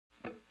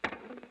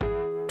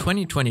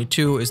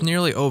2022 is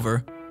nearly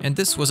over, and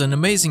this was an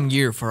amazing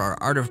year for our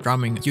Art of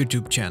Drumming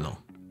YouTube channel.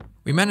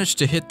 We managed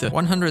to hit the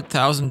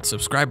 100,000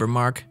 subscriber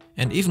mark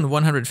and even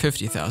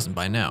 150,000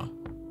 by now.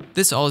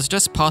 This all is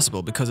just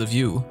possible because of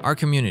you, our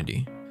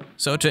community.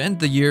 So to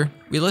end the year,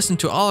 we listened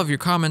to all of your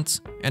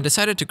comments and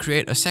decided to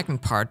create a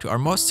second part to our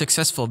most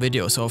successful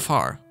video so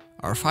far,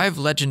 our 5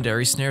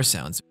 legendary snare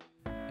sounds.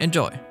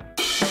 Enjoy!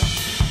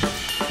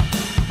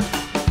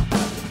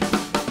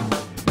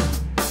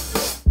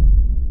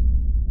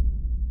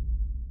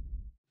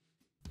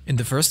 In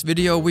the first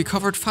video, we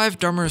covered 5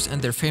 drummers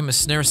and their famous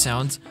snare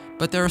sounds,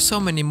 but there are so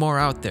many more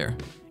out there.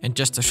 And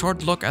just a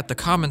short look at the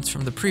comments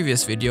from the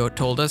previous video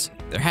told us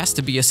there has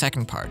to be a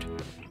second part.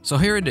 So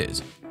here it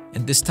is.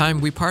 And this time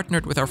we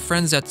partnered with our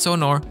friends at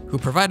Sonor, who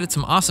provided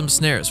some awesome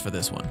snares for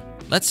this one.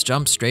 Let's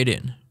jump straight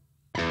in.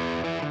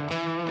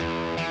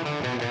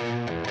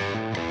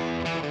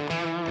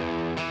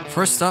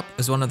 First up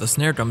is one of the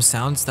snare drum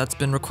sounds that's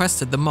been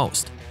requested the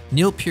most,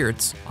 Neil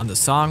Peart's on the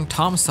song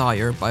Tom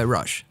Sawyer by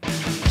Rush.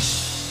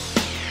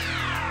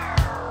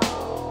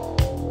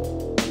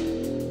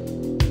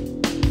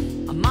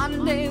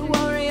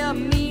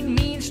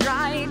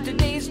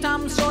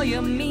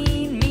 Sawyer,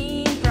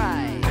 mean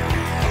pride.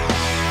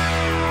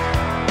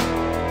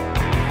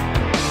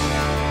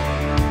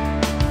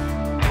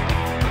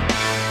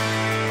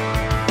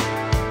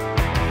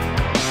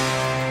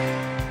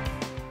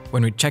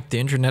 When we checked the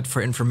internet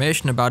for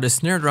information about his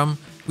snare drum,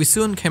 we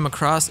soon came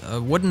across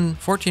a wooden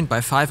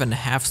 14x5.5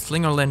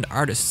 Slingerland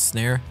artist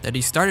snare that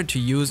he started to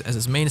use as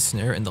his main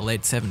snare in the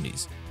late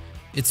 70s.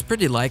 It's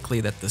pretty likely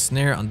that the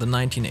snare on the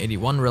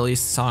 1981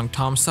 released song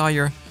Tom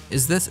Sawyer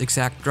is this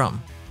exact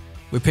drum.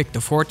 We picked the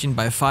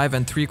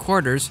 14x5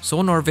 3/4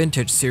 Sonor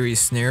Vintage Series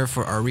snare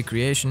for our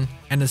recreation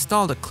and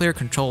installed a clear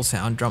control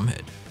sound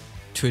drumhead.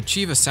 To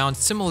achieve a sound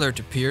similar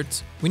to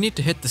Peart's, we need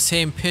to hit the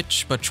same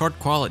pitch but short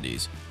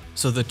qualities,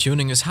 so the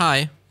tuning is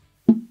high,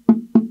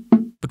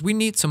 but we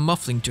need some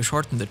muffling to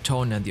shorten the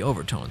tone and the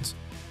overtones.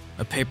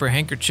 A paper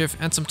handkerchief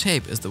and some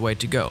tape is the way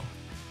to go.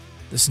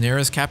 The snare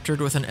is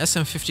captured with an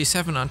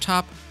SM57 on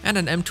top and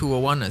an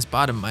M201 as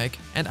bottom mic,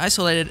 and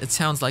isolated it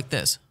sounds like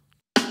this.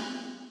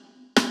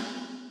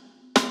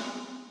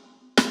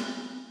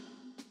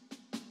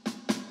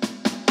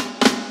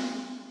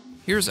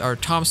 Here's our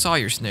Tom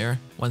Sawyer snare,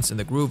 once in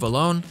the groove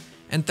alone,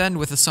 and then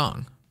with a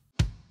song.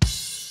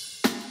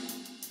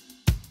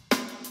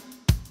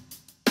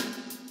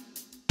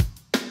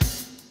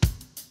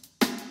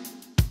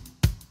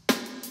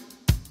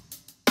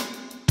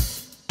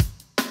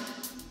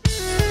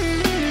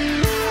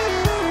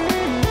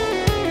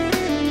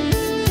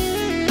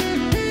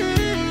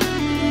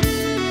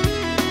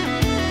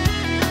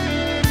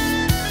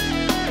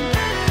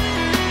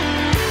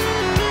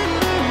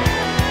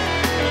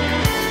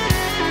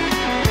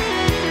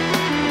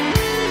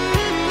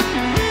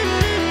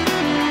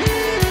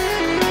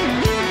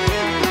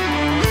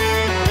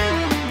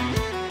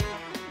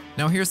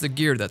 Now here's the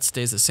gear that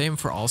stays the same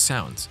for all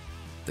sounds.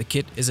 The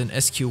kit is an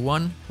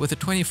SQ1 with a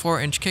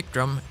 24-inch kick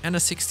drum and a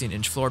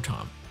 16-inch floor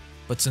tom.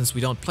 But since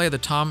we don't play the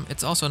tom,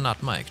 it's also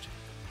not mic'd.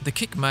 The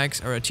kick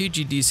mics are a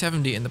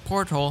TGD70 in the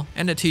porthole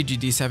and a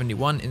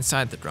TGD71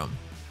 inside the drum.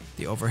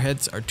 The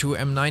overheads are 2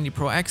 M90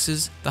 Pro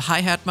X's, the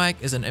hi-hat mic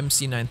is an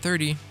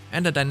MC930,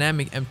 and a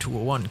dynamic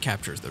M201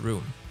 captures the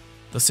room.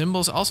 The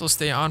cymbals also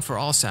stay on for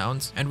all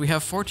sounds, and we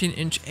have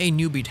 14-inch A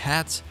New Beat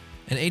hats,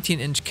 an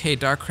 18-inch K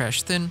Dark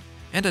Crash Thin,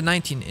 and a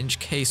 19-inch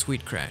K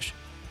Sweet Crash.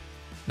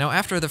 Now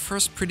after the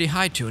first pretty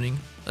high tuning,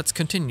 let's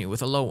continue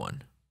with a low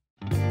one.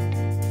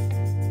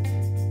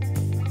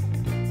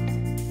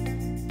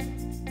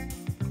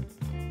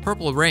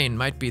 Purple Rain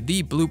might be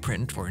the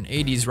blueprint for an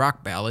 80s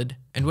rock ballad,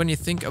 and when you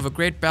think of a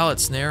great ballad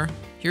snare,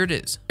 here it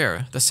is.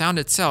 There, the sound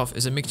itself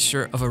is a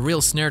mixture of a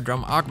real snare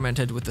drum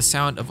augmented with the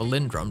sound of a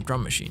Lindrum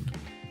drum machine.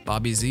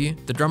 Bobby Z,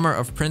 the drummer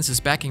of Prince's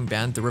backing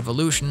band The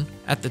Revolution,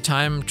 at the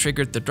time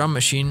triggered the drum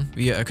machine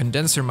via a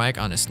condenser mic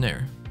on a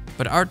snare.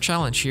 But our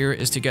challenge here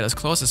is to get as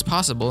close as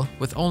possible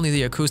with only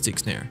the acoustic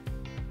snare.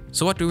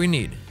 So what do we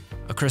need?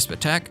 A crisp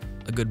attack,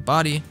 a good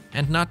body,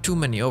 and not too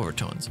many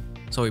overtones.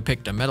 So we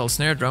picked a metal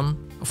snare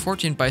drum, a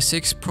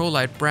 14x6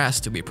 Prolite brass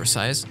to be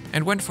precise,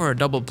 and went for a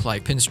double-ply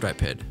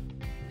pinstripe head.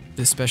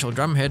 This special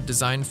drum head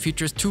design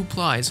features 2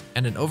 plies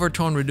and an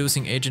overtone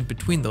reducing agent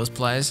between those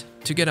plies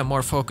to get a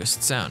more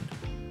focused sound.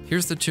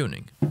 Here's the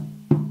tuning.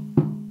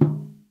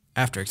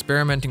 After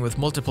experimenting with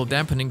multiple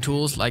dampening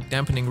tools like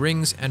dampening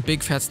rings and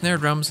big fat snare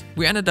drums,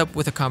 we ended up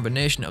with a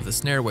combination of the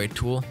snare weight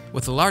tool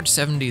with a large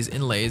 70s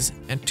inlays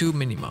and 2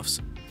 mini muffs.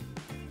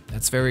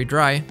 That's very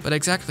dry, but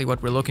exactly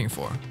what we're looking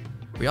for.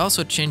 We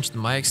also changed the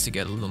mics to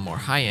get a little more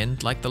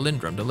high-end like the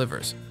Lindrum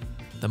delivers.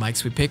 The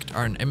mics we picked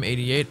are an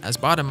M88 as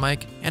bottom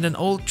mic and an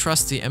old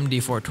trusty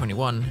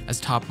MD421 as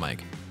top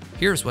mic.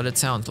 Here's what it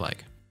sounds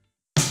like.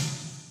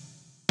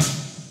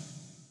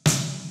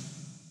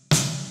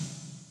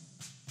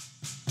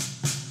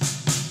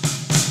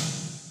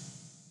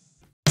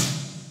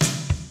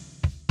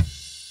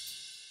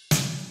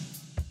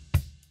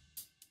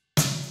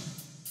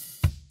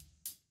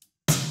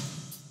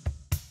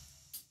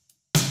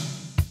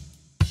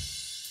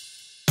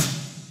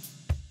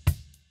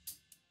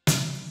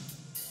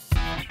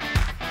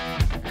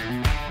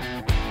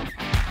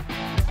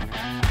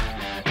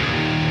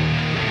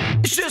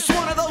 It's just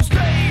one of those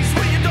days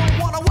where you don't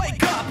want to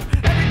wake up.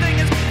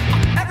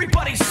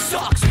 Everybody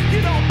sucks.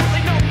 You don't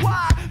really know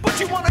why, but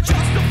you want to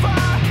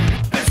justify.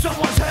 And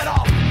someone's head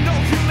off, no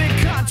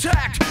human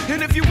contact.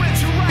 And if you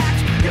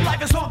interact, your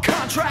life is on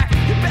contract.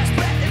 Your best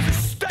bet is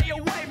to stay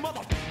away,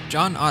 mother.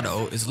 John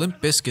Otto is Limp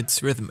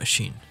Bizkit's rhythm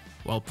machine.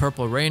 While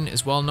Purple Rain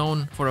is well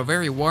known for a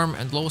very warm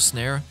and low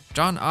snare,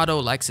 John Otto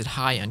likes it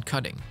high and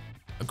cutting.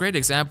 A great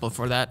example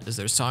for that is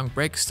their song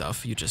Break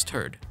Stuff you just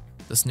heard.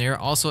 The snare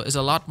also is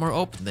a lot more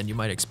open than you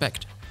might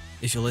expect.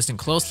 If you listen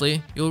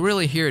closely, you'll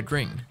really hear it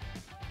ring.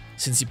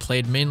 Since he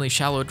played mainly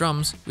shallow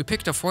drums, we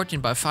picked a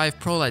 14x5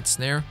 Prolite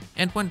snare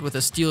and went with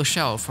a steel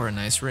shell for a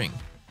nice ring.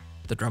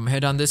 The drum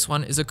head on this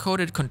one is a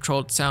coated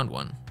controlled sound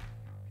one.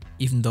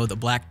 Even though the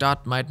black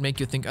dot might make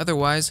you think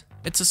otherwise,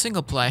 it's a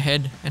single ply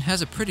head and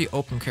has a pretty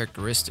open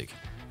characteristic.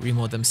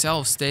 Remo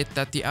themselves state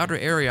that the outer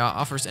area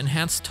offers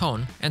enhanced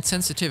tone and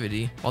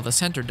sensitivity, while the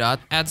center dot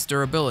adds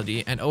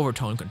durability and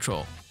overtone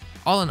control.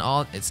 All in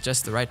all, it's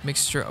just the right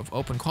mixture of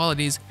open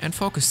qualities and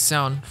focused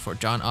sound for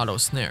John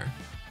Otto's snare.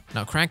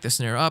 Now crank the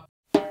snare up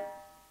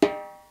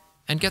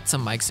and get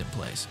some mics in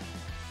place.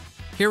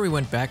 Here we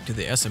went back to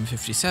the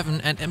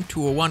SM57 and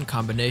M201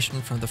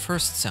 combination from the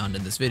first sound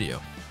in this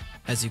video.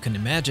 As you can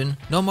imagine,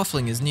 no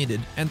muffling is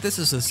needed, and this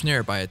is the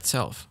snare by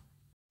itself.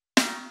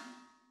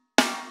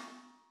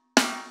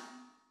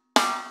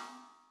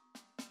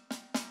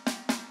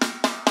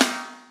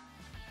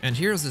 And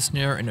here's the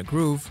snare in a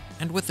groove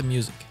and with the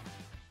music.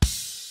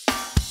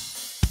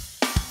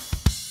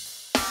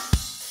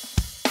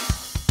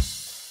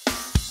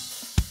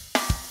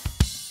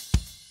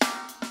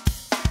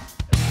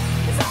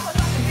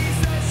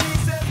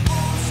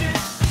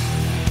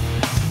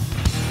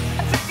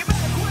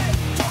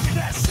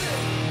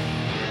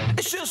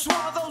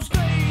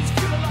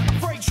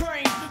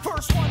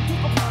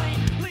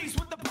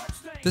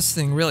 This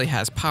thing really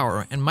has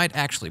power and might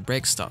actually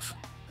break stuff.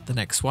 The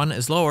next one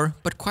is lower,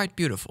 but quite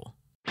beautiful.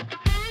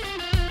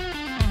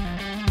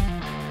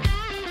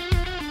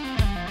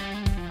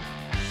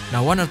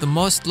 Now, one of the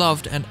most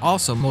loved and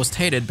also most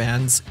hated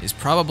bands is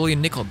probably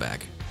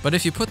Nickelback. But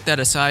if you put that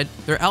aside,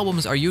 their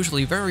albums are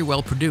usually very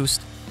well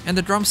produced, and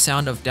the drum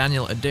sound of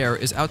Daniel Adair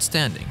is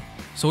outstanding.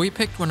 So we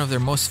picked one of their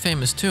most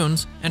famous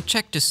tunes and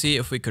checked to see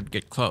if we could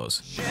get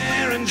close.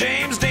 Sharon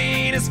James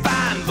Dean is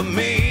fine for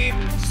me.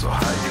 So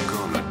how you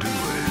gonna do it?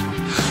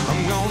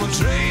 I'm gonna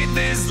trade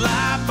this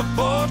life for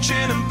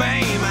fortune and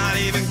fame. I'd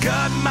even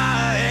cut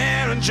my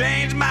hair and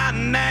change my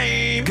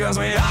name. Cause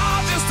we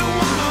all just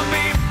wanna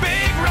be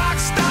big rock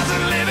stars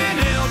and live in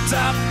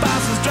hilltop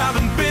houses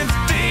driving 15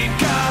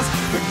 cars.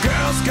 The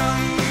girls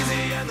come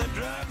easy and the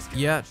drugs.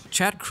 Yeah,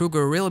 Chad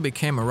Kroeger really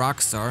became a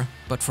rock star,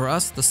 but for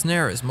us the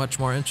snare is much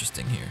more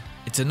interesting here.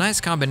 It's a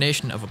nice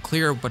combination of a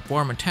clear but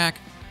warm attack,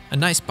 a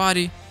nice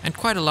body, and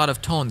quite a lot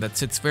of tone that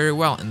sits very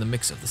well in the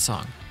mix of the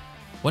song.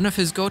 One of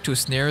his go-to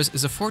snares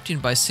is a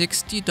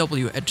 14x6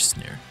 DW Edge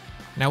snare.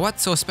 Now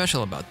what's so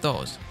special about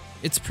those?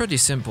 It's pretty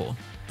simple.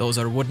 Those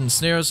are wooden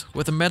snares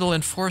with a metal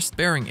enforced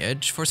bearing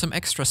edge for some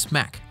extra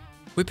smack.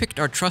 We picked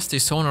our trusty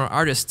Sonor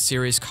Artist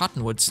Series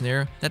Cottonwood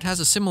snare that has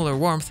a similar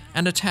warmth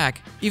and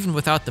attack even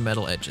without the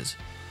metal edges.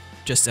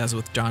 Just as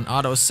with John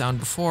Otto's sound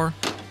before,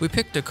 we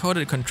picked a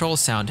coated control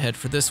sound head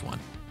for this one.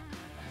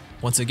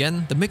 Once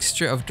again, the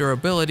mixture of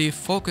durability,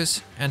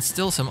 focus, and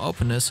still some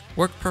openness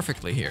worked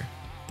perfectly here.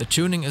 The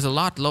tuning is a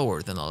lot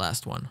lower than the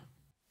last one.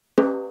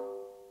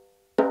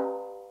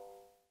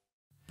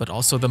 But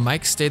also the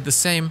mic stayed the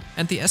same,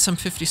 and the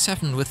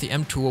SM57 with the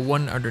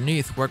M201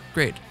 underneath worked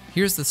great.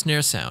 Here's the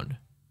snare sound.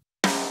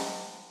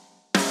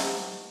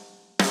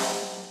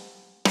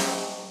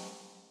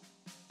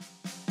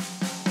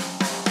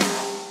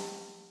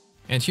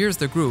 And here's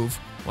the groove,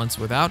 once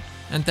without,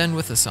 and then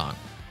with the song.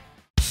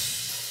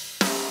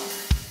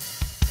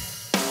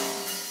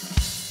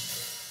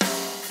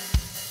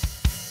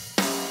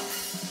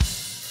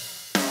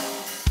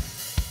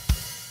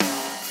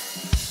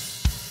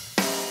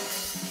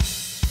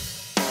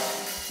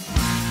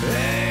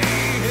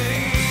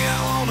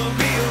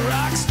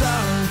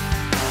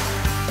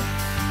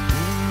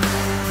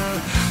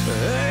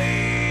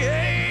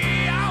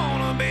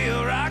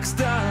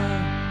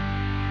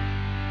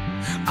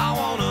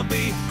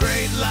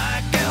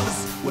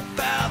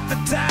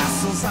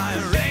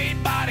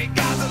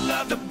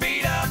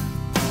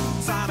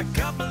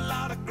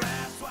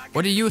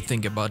 What do you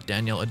think about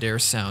Daniel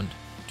Adair's sound?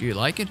 Do you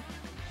like it?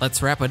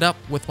 Let's wrap it up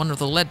with one of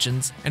the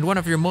legends and one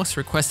of your most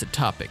requested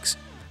topics,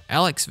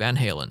 Alex Van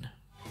Halen.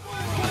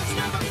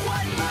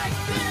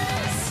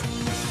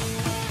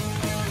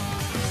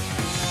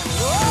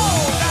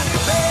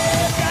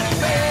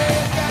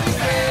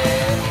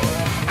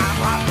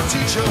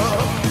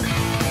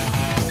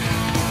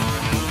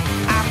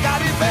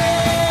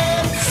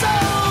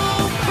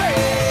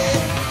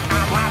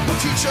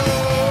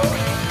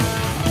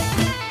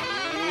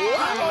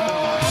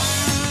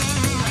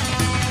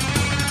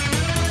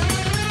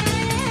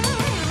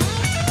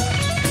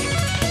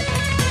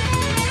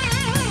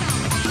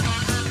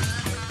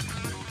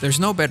 There's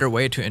no better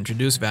way to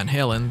introduce Van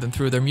Halen than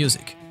through their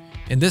music.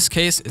 In this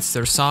case, it's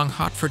their song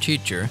Hot for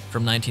Teacher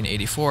from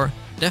 1984,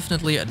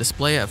 definitely a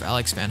display of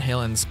Alex Van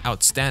Halen's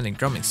outstanding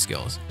drumming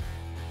skills.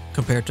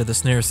 Compared to the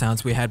snare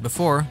sounds we had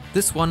before,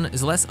 this one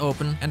is less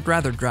open and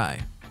rather dry.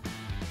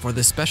 For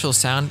this special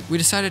sound, we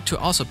decided to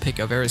also pick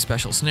a very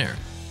special snare,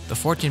 the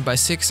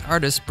 14x6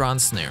 Artist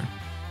Bronze Snare.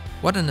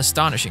 What an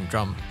astonishing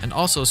drum, and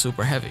also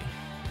super heavy.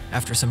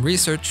 After some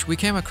research, we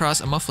came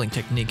across a muffling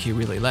technique he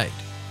really liked.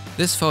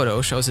 This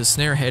photo shows his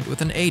snare head with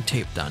an A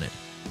taped on it.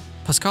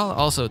 Pascal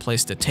also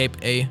placed a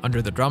taped A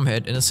under the drum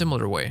head in a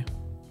similar way.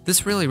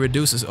 This really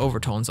reduces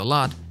overtones a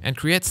lot and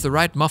creates the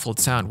right muffled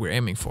sound we're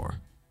aiming for.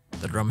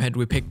 The drum head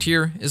we picked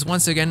here is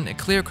once again a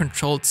clear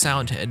controlled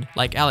sound head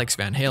like Alex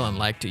Van Halen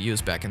liked to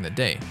use back in the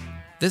day.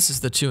 This is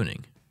the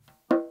tuning.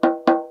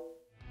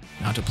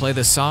 Now to play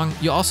this song,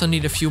 you also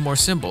need a few more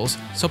cymbals,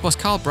 so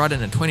Pascal brought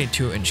in a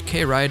 22-inch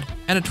K-Ride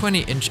and a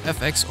 20-inch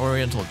FX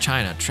Oriental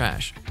China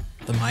Trash.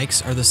 The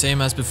mics are the same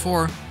as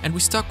before, and we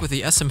stuck with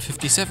the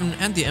SM57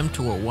 and the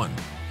M201.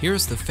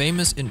 Here's the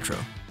famous intro.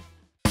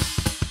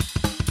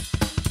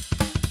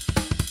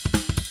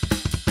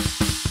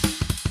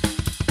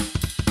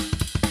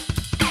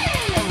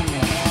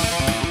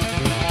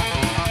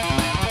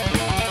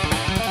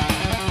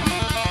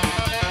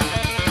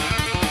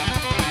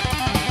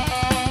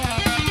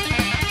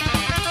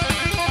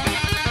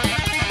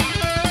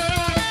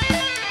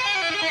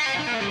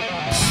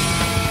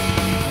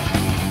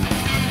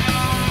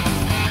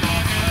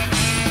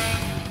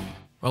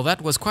 Well,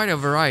 that was quite a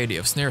variety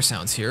of snare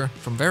sounds here,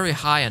 from very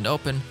high and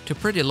open to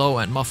pretty low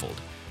and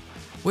muffled.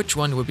 Which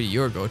one would be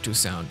your go-to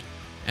sound?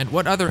 And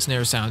what other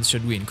snare sounds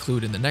should we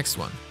include in the next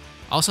one?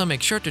 Also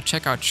make sure to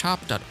check out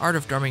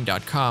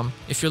shop.artofdrumming.com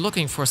if you're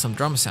looking for some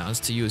drum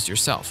sounds to use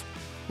yourself.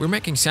 We're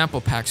making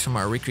sample packs from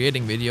our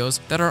recreating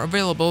videos that are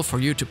available for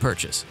you to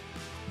purchase.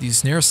 These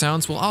snare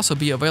sounds will also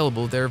be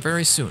available there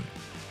very soon.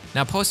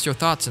 Now post your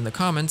thoughts in the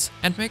comments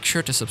and make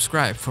sure to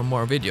subscribe for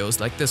more videos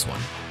like this one.